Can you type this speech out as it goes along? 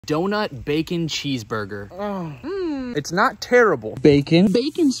Donut bacon cheeseburger. Oh. It's not terrible. Bacon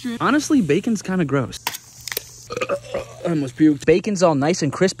strip. Honestly, bacon's kind of gross. I almost puked. Bacon's all nice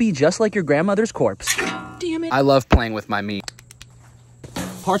and crispy, just like your grandmother's corpse. Damn it. I love playing with my meat.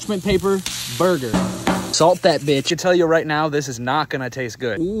 Parchment paper burger. Salt that bitch. I can tell you right now, this is not gonna taste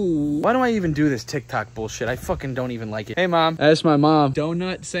good. Ooh. Why do I even do this TikTok bullshit? I fucking don't even like it. Hey, Mom. That's my mom.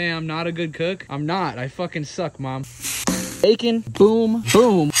 Donut say I'm not a good cook. I'm not. I fucking suck, Mom. Bacon. Boom.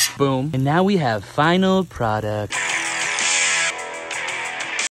 Boom. Boom. And now we have final product.